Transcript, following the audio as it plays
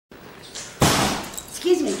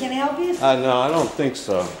Excuse me, can I help you? No, I don't think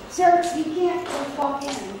so. Sir, you can't just walk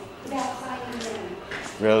in without signing in.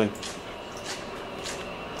 Really?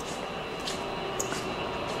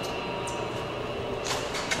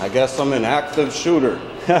 I guess I'm an active shooter.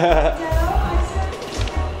 No, I said.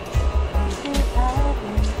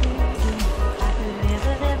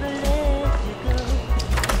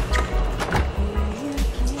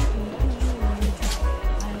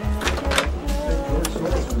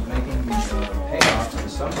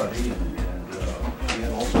 Somebody, and he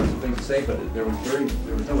had all sorts of things to say, but there was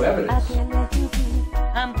no evidence.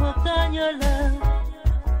 I'm hooked on your love.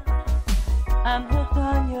 I'm hooked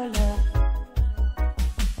on your love.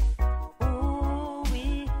 Ooh,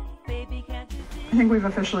 baby, can't you see? I think we've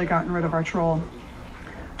officially gotten rid of our troll.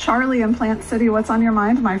 Charlie in Plant City, what's on your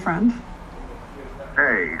mind, my friend?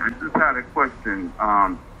 Hey, I just had a question.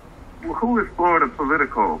 Who is Florida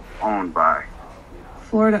Politico owned by?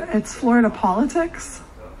 Florida, it's Florida Politics?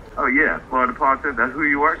 Oh yeah, Florida Politics. That's who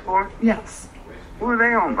you work for? Yes. Who are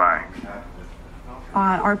they owned by?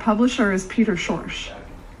 Our publisher is Peter Schorsch.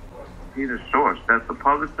 Peter Schorsch. That's the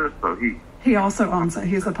publisher, so He also owns it.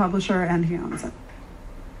 He's the publisher and he owns it.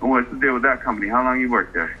 What's the deal with that company? How long you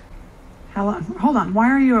worked there? How long? Hold on.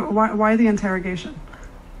 Why the interrogation?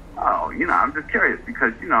 Oh, I'm just curious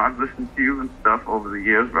because, I've listened to you and stuff over the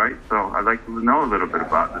years, right? So I'd like to know a little bit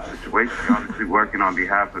about the situation. You're obviously working on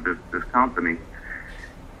behalf of this company.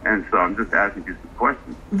 And so I'm just asking you some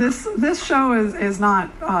questions. This show is not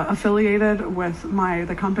affiliated with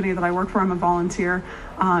the company that I work for. I'm a volunteer.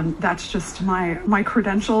 That's just my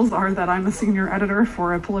credentials are that I'm a senior editor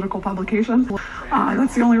for a political publication.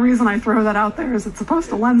 That's the only reason I throw that out there is it's supposed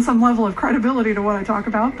to lend some level of credibility to what I talk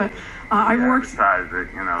about. But I've worked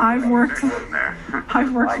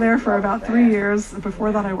there for about 3 years.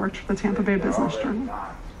 Before that, I worked for the Tampa Bay Business Journal,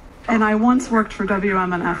 and I once worked for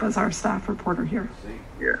WMNF as our staff reporter here.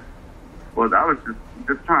 Yeah. Well, I was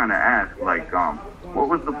just trying to ask, what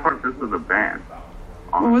was the purpose of the ban?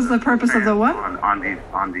 What was the purpose of the what? On these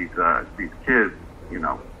kids,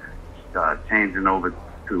 changing over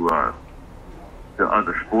to the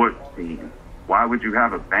other sports teams. Why would you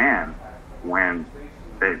have a ban when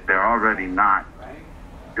they're already not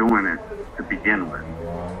doing it to begin with?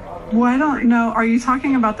 Well, I don't know. Are you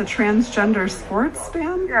talking about the transgender sports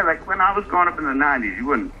ban? Yeah, like when I was growing up in the 90s, you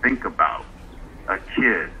wouldn't think about a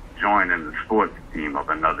kid joining the sports team of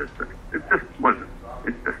another city. It just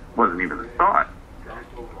wasn't even a thought.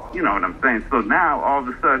 You know what I'm saying? So now all of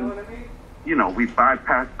a sudden, we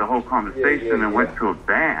bypassed the whole conversation and went to a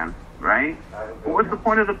ban, right? But what's the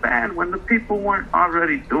point of the ban when the people weren't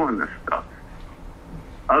already doing this stuff?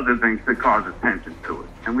 Other things to cause attention to it.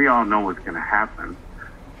 And we all know what's going to happen,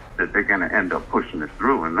 that they're going to end up pushing it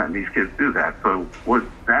through and letting these kids do that. So what does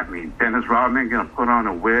that mean? Dennis Rodman going to put on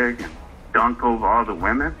a wig and dunk over all the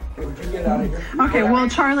women? Okay, well,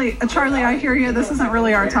 Charlie, I hear you. This isn't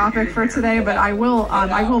really our topic for today, but I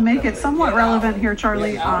will make it somewhat relevant here,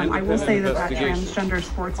 Charlie. I will say that transgender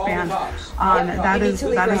sports ban, that is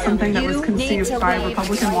something that was conceived by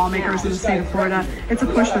Republican lawmakers in the state of Florida. It's a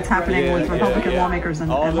push that's happening with Republican lawmakers in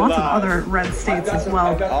lots of other red states as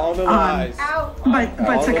well.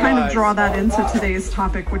 But to kind of draw that into today's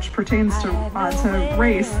topic, which pertains to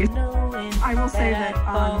race, I will say that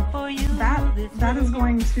that is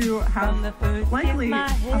going to have likely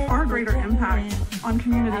a far greater impact on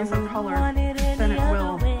communities of color than it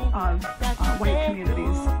will of white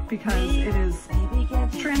communities, because it is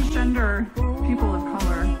transgender people of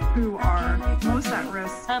color who are most at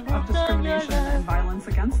risk of discrimination and violence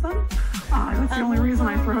against them. That's the only reason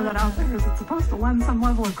I throw that out there is it's supposed to lend some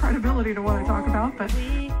level of credibility to what I talk about, but